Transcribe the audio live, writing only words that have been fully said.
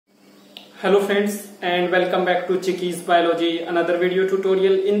Hello friends and welcome back to Chiki's Biology, another video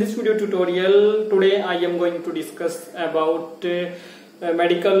tutorial. In this video tutorial today I am going to discuss about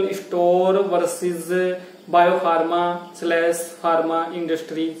medical store versus biopharma / pharma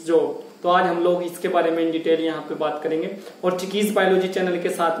industry job. तो आज हम लोग इसके बारे में in detail यहाँ पे बात करेंगे और चिकीज बायोलॉजी चैनल के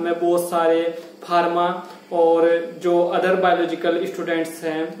साथ में बहुत सारे फार्मा और जो अदर बायोलॉजिकल स्टूडेंट्स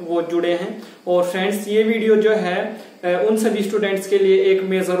हैं वो जुड़े हैं। और फ्रेंड्स ये वीडियो जो है उन सभी स्टूडेंट्स के लिए एक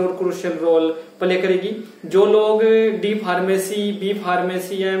मेजर और क्रूशियल रोल प्ले करेगी जो लोग डी फार्मेसी, बी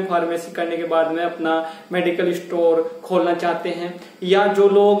फार्मेसी या एम फार्मेसी करने के बाद में अपना मेडिकल स्टोर खोलना चाहते हैं, या जो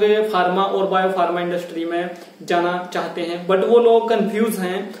लोग फार्मा और बायो फार्मा इंडस्ट्री में जाना चाहते हैं बट वो लोग कंफ्यूज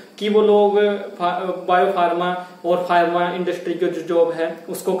हैं कि वो लोग बायो फार्मा और फार्मा इंडस्ट्री की जो जॉब है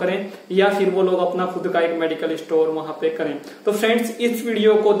उसको करें या फिर वो लोग अपना खुद का एक मेडिकल स्टोर वहां पे करें। तो फ्रेंड्स इस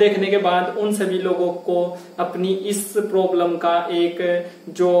वीडियो को देखने के बाद उन सभी लोगों को अपनी इस प्रॉब्लम का एक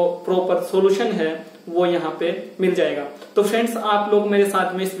जो प्रॉपर सॉल्यूशन है वो यहाँ पे मिल जाएगा। तो फ्रेंड्स आप लोग मेरे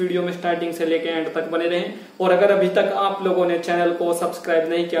साथ में इस वीडियो में स्टार्टिंग से लेकर एंड तक बने रहें और अगर अभी तक आप लोगों ने चैनल को सब्सक्राइब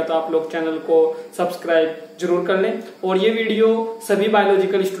नहीं किया तो आप लोग चैनल को सब्सक्राइब जरूर कर लें। और ये वीडियो सभी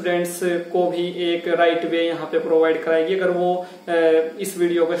बायोलॉजिकल स्टूडेंट्स को भी एक राइट वे यहाँ पे प्रोवाइड कराएगी अगर वो इस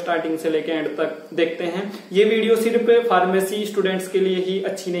वीडियो को स्टार्टिंग से लेकर एंड तक देखते हैं। ये वीडियो सिर्फ फार्मेसी स्टूडेंट्स के लिए ही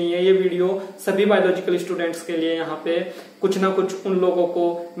अच्छी नहीं है, ये वीडियो सभी बायोलॉजिकल स्टूडेंट्स के लिए यहाँ पे कुछ ना कुछ उन लोगों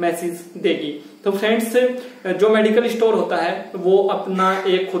को मैसेज देगी। तो फ्रेंड्स जो मेडिकल स्टोर होता है वो अपना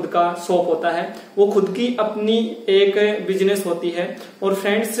एक खुद का शॉप होता है, वो खुद की अपनी एक बिजनेस होती है। और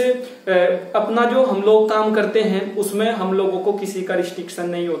फ्रेंड्स अपना जो हम लोग काम करते हैं उसमें हम लोगों को किसी का रिस्ट्रिक्शन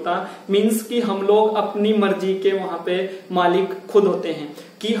नहीं होता, मीन्स कि हम लोग अपनी मर्जी के वहां पे मालिक खुद होते हैं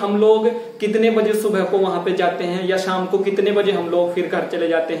कि हम लोग कितने बजे सुबह को वहां पे जाते हैं या शाम को कितने बजे हम लोग फिर घर चले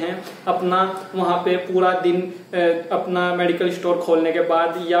जाते हैं। अपना वहां पे पूरा दिन अपना मेडिकल स्टोर खोलने के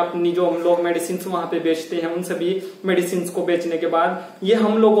बाद या अपनी जो हम लोग मेडिसिन वहां पे बेचते हैं उन सभी मेडिसिन को बेचने के बाद ये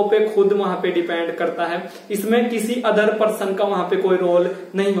हम लोगों पे खुद वहां पे डिपेंड करता है। इसमें किसी अदर पर्सन का वहां पे कोई रोल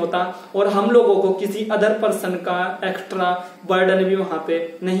नहीं होता और हम लोगों को किसी अदर पर्सन का एक्स्ट्रा बर्डन भी वहां पे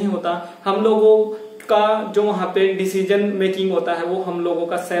नहीं होता। हम लोगों का जो वहां पे डिसीजन मेकिंग होता है वो हम लोगों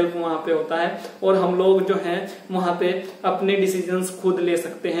का सेल्फ वहां पे होता है और हम लोग जो है वहां पे अपने डिसीजंस खुद ले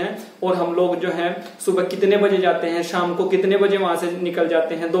सकते हैं। और हम लोग जो है सुबह कितने बजे जाते हैं, शाम को कितने बजे वहां से निकल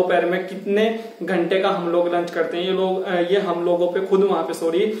जाते हैं, दोपहर में कितने घंटे का हम लोग लंच करते हैं, ये हम लोगों पे खुद वहां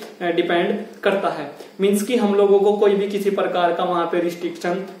पे डिपेंड करता है। मीन्स कि हम लोगों को कोई भी किसी प्रकार का वहां पे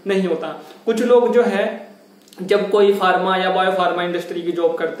रिस्ट्रिक्शन नहीं होता। कुछ लोग जो है जब कोई फार्मा या बायो फार्मा इंडस्ट्री की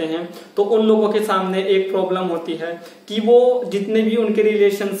जॉब करते हैं तो उन लोगों के सामने एक प्रॉब्लम होती है कि वो जितने भी उनके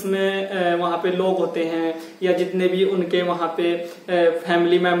रिलेशंस में वहां पे लोग होते हैं या जितने भी उनके वहां पे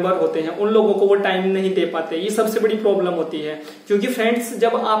फैमिली मेंबर होते हैं उन लोगों को वो टाइम नहीं दे पाते। ये सबसे बड़ी प्रॉब्लम होती है क्योंकि फ्रेंड्स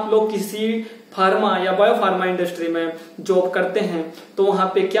जब आप लोग किसी फार्मा या बायो फार्मा इंडस्ट्री में जॉब करते हैं तो वहां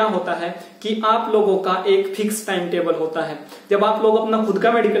पे क्या होता है कि आप लोगों का एक फिक्स टाइम टेबल होता है। जब आप लोग अपना खुद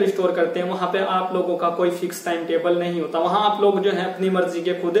का मेडिकल स्टोर करते हैं वहां पे आप लोगों का कोई फिक्स टाइम टेबल नहीं होता, वहां आप लोग जो है अपनी मर्जी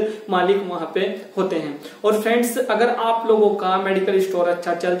के खुद मालिक वहां पे होते हैं। और फ्रेंड्स अगर आप लोगों का मेडिकल स्टोर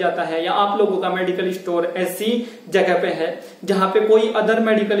अच्छा चल जाता है या आप लोगों का मेडिकल स्टोर ऐसी जगह पे है जहां पे कोई अदर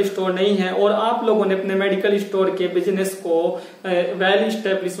मेडिकल स्टोर नहीं है और आप लोगों ने अपने मेडिकल स्टोर के बिजनेस को वेल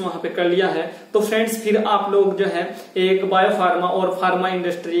स्टेब्लिश वहां पे कर लिया है तो फ्रेंड्स फिर आप लोग जो है एक बायो फार्मा और फार्मा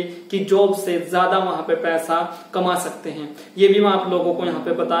इंडस्ट्री की जॉब से ज्यादा वहां पे पैसा कमा सकते हैं। ये भी मैं आप लोगों को यहाँ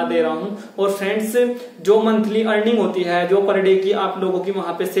पे बता दे रहा हूँ। और फ्रेंड्स जो मंथली अर्निंग होती है, जो पर डे की आप लोगों की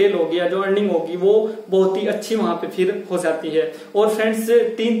वहां पे सेल होगी या जो अर्निंग होगी वो बहुत ही अच्छी वहां पे फिर हो जाती है। और फ्रेंड्स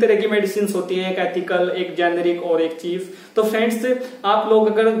 3 तरह की मेडिसिन होती है, एक एथिकल, एक जेनेरिक और एक चीफ। तो फ्रेंड्स आप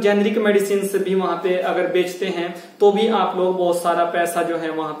लोग अगर जेनेरिक मेडिसिन भी वहां पे अगर बेचते हैं तो भी आप लोग बहुत सारा पैसा जो है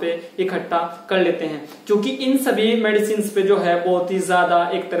वहां पे इकट्ठा कर लेते हैं क्योंकि इन सभी मेडिसिन पे जो है बहुत ही ज्यादा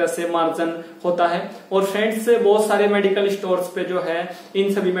एक तरह से मार्जिन होता है। और फ्रेंड्स बहुत सारे मेडिकल स्टोर्स पे जो है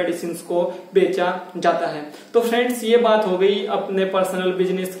इन सभी मेडिसिन को बेचा जाता है। तो फ्रेंड्स ये बात हो गई अपने पर्सनल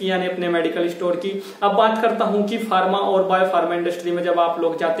बिजनेस की यानी अपने मेडिकल स्टोर की। अब बात करता हूं कि फार्मा और बायो फार्मा इंडस्ट्री में जब आप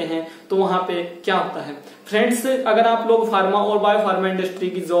लोग जाते हैं तो वहां पे क्या होता है। फ्रेंड्स अगर आप लोग फार्मा और बायो फार्मा इंडस्ट्री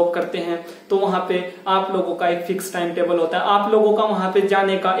की जॉब करते हैं तो वहां पे आप लोगों का एक फिक्स टाइम टेबल होता है, आप लोगों का वहां पे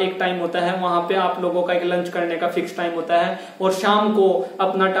जाने का एक टाइम होता है, वहां पे आप लोगों का एक लंच करने का फिक्स टाइम होता है और शाम को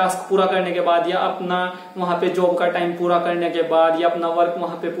अपना टास्क पूरा करने के बाद या अपना वहां पे जॉब का टाइम पूरा करने के बाद या अपना वर्क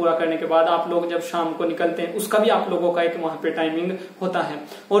वहां पे पूरा करने के बाद आप लोग जब शाम को निकलते हैं उसका भी आप लोगों का एक वहां पे टाइमिंग होता है।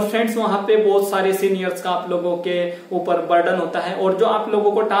 और फ्रेंड्स वहां पे बहुत सारे सीनियर्स का आप लोगों के ऊपर बर्डन होता है और जो आप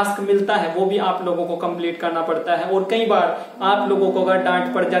लोगों को टास्क मिलता है वो भी आप लोगों को कंप्लीट करना पड़ता है। और कई बार आप लोगों को अगर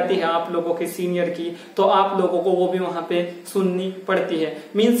डांट पड़ जाती है आप लोगों के सीनियर की तो आप लोगों को वो भी वहां पे सुननी पड़ती है।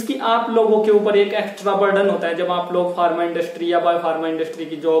 मींस कि आप लोगों के ऊपर एक एक्स्ट्रा बर्डन होता है जब आप लोग फार्मा इंडस्ट्री या बायो फार्मा इंडस्ट्री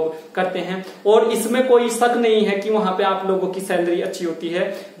की जॉब करते हैं। और इसमें कोई शक नहीं है कि वहां पे आप लोगों की सैलरी अच्छी होती है,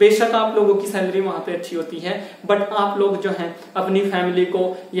 बेशक आप लोगों की सैलरी वहां पे अच्छी होती है, बट आप लोग जो है अपनी फैमिली को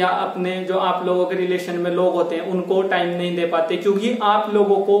या अपने जो आप लोगों के रिलेशन में लोग होते हैं उनको टाइम नहीं दे पाते, क्योंकि आप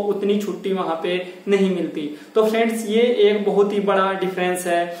लोगों को उतनी छुट्टी वहां पे नहीं मिलती। तो फ्रेंड्स ये एक बहुत ही बड़ा डिफरेंस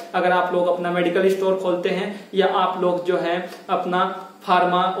है अगर आप लोग अपना मेडिकल स्टोर खोलते हैं या आप लोग जो है अपना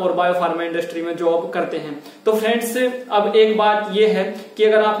फार्मा और बायो फार्मा इंडस्ट्री में जॉब करते हैं। तो फ्रेंड्स अब एक बात यह है कि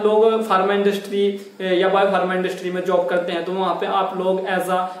अगर आप लोग फार्मा इंडस्ट्री या बायो फार्मा इंडस्ट्री में जॉब करते हैं तो वहां पे आप लोग एज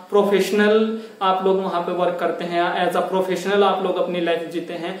अ प्रोफेशनल आप लोग वहां पे वर्क करते हैं, एज अ प्रोफेशनल आप लोग अपनी लाइफ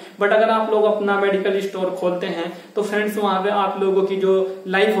जीते हैं। बट अगर आप लोग अपना मेडिकल स्टोर खोलते हैं तो फ्रेंड्स वहां पे आप लोगों की जो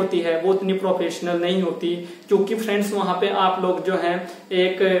लाइफ होती है वो उतनी प्रोफेशनल नहीं होती, क्योंकि फ्रेंड्स वहां पे आप लोग जो है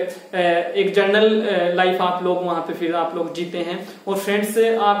एक जर्नल लाइफ आप लोग वहां पे फिर आप लोग जीते हैं। और फ्रेंड्स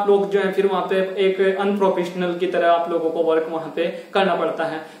आप लोग जो है फिर वहां पे एक अनप्रोफेशनल की तरह आप लोगों को वर्क वहां पे करना पड़ता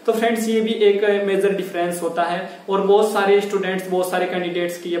है। तो फ्रेंड्स ये भी एक मेजर डिफरेंस होता है और बहुत सारे स्टूडेंट्स, बहुत सारे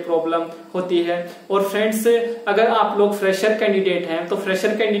कैंडिडेट्स की ये प्रॉब्लम होती है। और फ्रेंड्स अगर आप लोग फ्रेशर कैंडिडेट हैं तो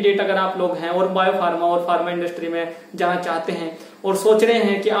फ्रेशर कैंडिडेट अगर आप लोग हैं और बायो फार्मा और फार्मा इंडस्ट्री में जाना चाहते हैं और सोच रहे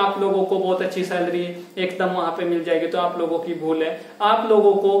हैं कि आप लोगों को बहुत अच्छी सैलरी एकदम वहां पे मिल जाएगी, तो आप लोगों की भूल है। आप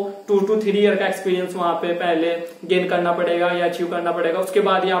लोगों को 2 to 3 ईयर का एक्सपीरियंस वहां पे पहले गेन करना पड़ेगा या अचीव करना पड़ेगा, उसके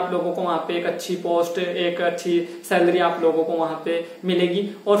बाद ही आप लोगों को वहां पे एक अच्छी पोस्ट, एक अच्छी सैलरी आप लोगों को वहां पे मिलेगी।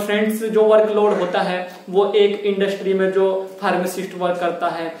 और फ्रेंड्स जो वर्कलोड होता है वो एक इंडस्ट्री में जो फार्मासिस्ट वर्क करता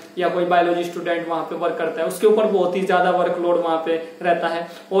है या कोई बायोलॉजी स्टूडेंट वहां पे वर्क करता है उसके ऊपर बहुत ही ज्यादा वर्कलोड वहां पे रहता है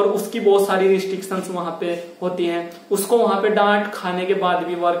और उसकी बहुत सारी रिस्ट्रिक्शंस वहां पे होती हैं, उसको वहां पे डांट खाने के बाद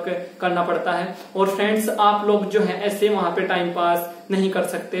भी वर्क करना पड़ता है। और फ्रेंड्स आप लोग जो है ऐसे वहां पे टाइम पास नहीं कर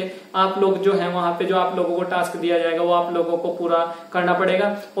सकते, आप लोग जो है वहां पे जो आप लोगों को टास्क दिया जाएगा वो आप लोगों को पूरा करना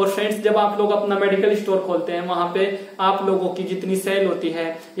पड़ेगा। और फ्रेंड्स जब आप लोग अपना मेडिकल स्टोर खोलते हैं वहां पे आप लोगों की जितनी सेल होती है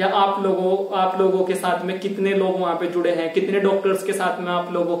या आप लोगों के साथ में कितने लोग वहां पे जुड़े हैं, कितने डॉक्टर्स के साथ में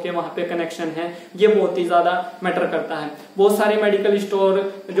आप लोगों के वहां पे कनेक्शन है, ये बहुत ही ज्यादा मैटर करता है। बहुत सारे मेडिकल स्टोर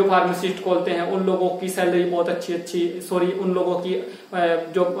जो फार्मासिस्ट खोलते हैं उन लोगों की सैलरी बहुत अच्छी उन लोगों की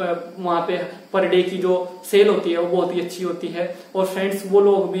जो वहां पे पर डे की जो सेल होती है वो बहुत ही अच्छी होती है। और फ्रेंड्स वो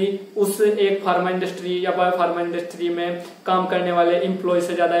लोग भी उस एक फार्मा इंडस्ट्री या बायो फार्मा इंडस्ट्री में काम करने वाले एम्प्लॉय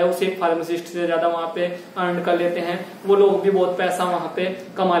से ज्यादा है उस एक फार्मासिस्ट से ज्यादा वहां पे अर्न कर लेते हैं, वो लोग भी बहुत पैसा वहां पे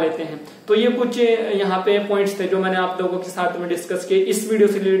कमा लेते हैं। तो ये कुछ यहाँ पे पॉइंट्स थे जो मैंने आप लोगों के साथ में डिस्कस किए। इस वीडियो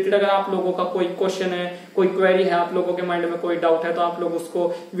से रिलेटेड अगर आप लोगों का कोई क्वेश्चन है, कोई क्वेरी है, आप लोगों के माइंड में कोई डाउट है तो आप लोग उसको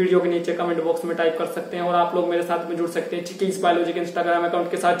वीडियो के नीचे कमेंट बॉक्स में टाइप कर सकते हैं और आप लोग मेरे साथ में जुड़ सकते हैं चिकीज बायोलॉजी के इंस्टाग्राम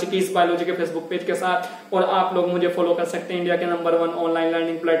अकाउंट के साथ, चिकीज बायोलॉजी के फेसबुक पेज के साथ, और आप लोग मुझे फॉलो कर सकते हैं इंडिया के नंबर 1 ऑनलाइन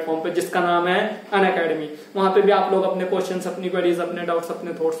लर्निंग प्लेटफॉर्म पे जिसका नाम है अनअकैडमी। वहां पे भी आप लोग अपने क्वेश्चंस, अपनी क्वेरीज, अपने डाउट्स,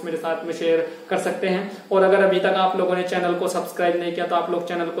 अपने थॉट्स मेरे साथ में शेयर कर सकते हैं। और अगर अभी तक आप लोगों ने चैनल को सब्सक्राइब नहीं किया तो आप लोग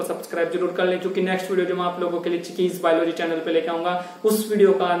चैनल को सब्सक्राइब जरूर कर लें, क्योंकि नेक्स्ट वीडियो जो मैं आप लोगों के लिए चिकीज बायोलॉजी चैनल पे लेके आऊंगा उस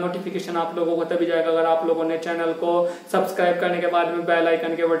वीडियो का नोटिफिकेशन आप लोगों को तभी जाएगा अगर आप लोगों ने चैनल को सब्सक्राइब करने के बाद में बेल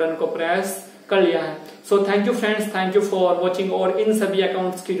आइकन के बटन को प्रेस कर लिया है। So thank you friends, thank you for watching. और इन सभी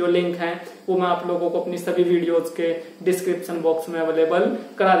अकाउंट्स की जो लिंक है वो मैं आप लोगों को अपनी सभी वीडियोस के डिस्क्रिप्शन बॉक्स में अवेलेबल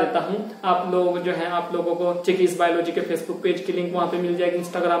करा देता हूं। आप लोग जो है आप लोगों को चिकीज बायोलॉजी के फेसबुक पेज की लिंक वहां पे मिल जाएगी,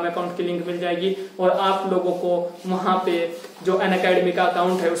 इंस्टाग्राम अकाउंट की लिंक मिल जाएगी, और आप लोगों को वहां पे जो अनअकैडमी का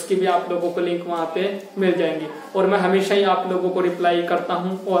अकाउंट है उसकी भी आप लोगों को लिंक वहां पे मिल जाएंगी। और मैं हमेशा ही आप लोगों को रिप्लाई करता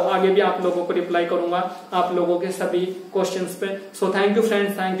हूं और आगे भी आप लोगों को रिप्लाई करूंगा आप लोगों के सभी क्वेश्चंस पे। So thank you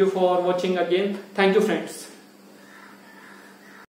friends, thank you for watching again, thank you friends.